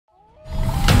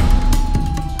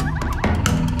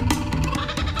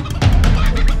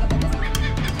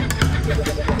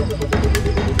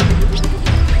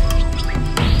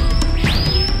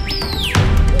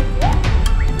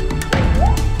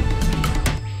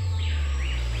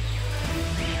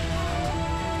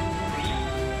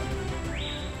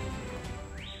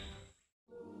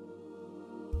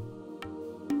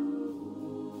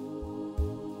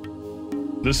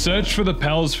The search for the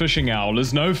Pell's fishing owl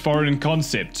is no foreign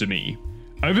concept to me.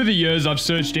 Over the years I've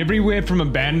searched everywhere from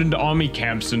abandoned army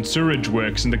camps and sewerage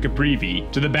works in the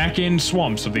Caprivi to the back-end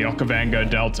swamps of the Okavango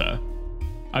Delta.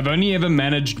 I've only ever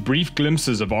managed brief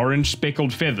glimpses of orange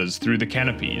speckled feathers through the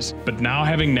canopies, but now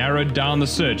having narrowed down the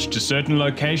search to certain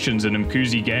locations in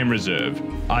Mkuze Game Reserve,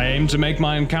 I aim to make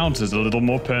my encounters a little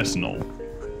more personal.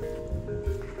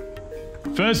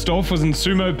 First off was in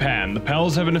Sumo Pan. The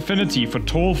Pells have an affinity for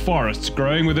tall forests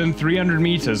growing within 300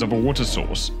 meters of a water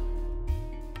source.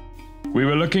 We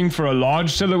were looking for a large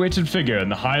silhouetted figure in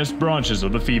the highest branches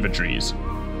of the fever trees.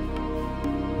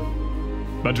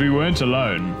 But we weren't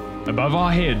alone. Above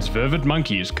our heads, vervet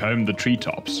monkeys combed the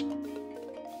treetops.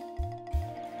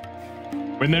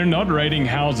 When they're not raiding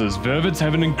houses, vervets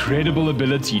have an incredible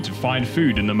ability to find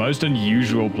food in the most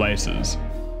unusual places.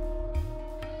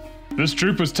 This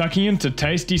troop was tucking into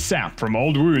tasty sap from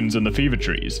old wounds in the fever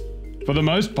trees. For the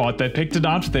most part, they picked it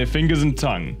out with their fingers and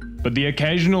tongue, but the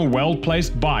occasional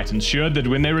well-placed bite ensured that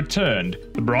when they returned,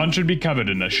 the branch would be covered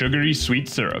in a sugary sweet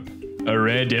syrup, a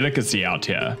rare delicacy out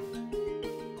here.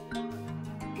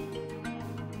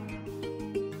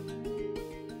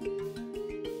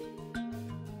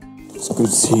 It's good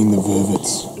seeing the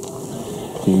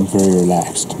vervets being very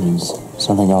relaxed. It means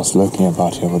something else lurking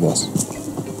about here with us.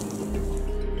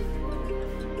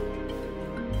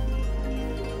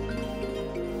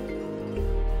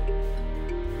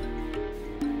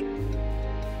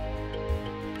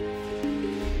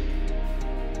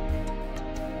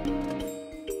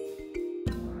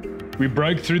 We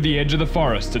broke through the edge of the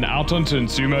forest and out onto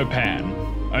Sumo Pan,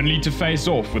 only to face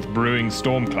off with brewing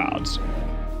storm clouds.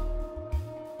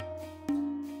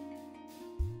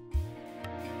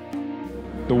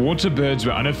 The water birds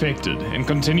were unaffected and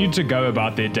continued to go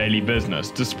about their daily business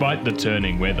despite the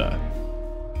turning weather.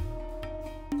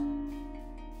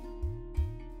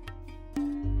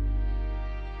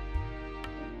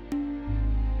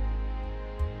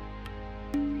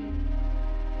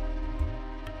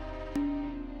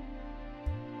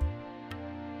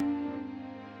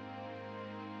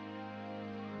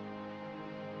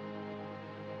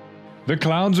 The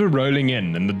clouds were rolling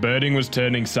in and the birding was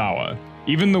turning sour.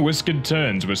 Even the whiskered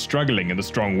terns were struggling in the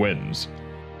strong winds.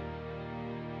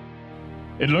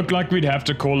 It looked like we'd have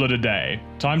to call it a day.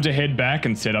 Time to head back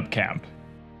and set up camp.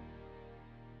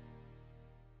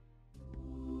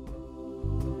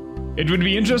 It would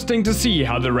be interesting to see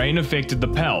how the rain affected the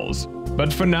Pells,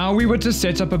 but for now we were to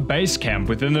set up a base camp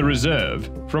within the reserve,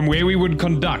 from where we would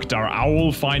conduct our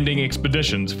owl finding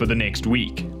expeditions for the next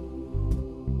week.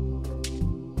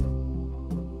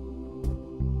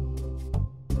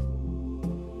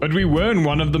 But we were in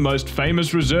one of the most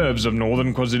famous reserves of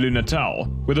northern KwaZulu-Natal.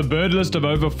 With a bird list of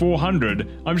over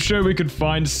 400, I'm sure we could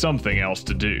find something else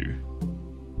to do.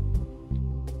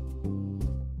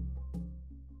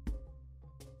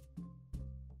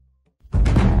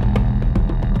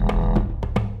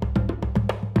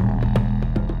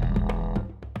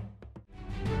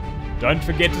 Don't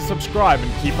forget to subscribe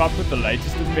and keep up with the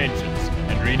latest adventures,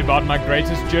 and read about my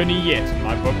greatest journey yet in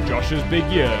my book Josh's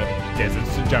Big Year,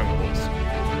 Deserts to Jungles.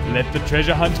 Let the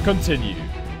treasure hunt continue.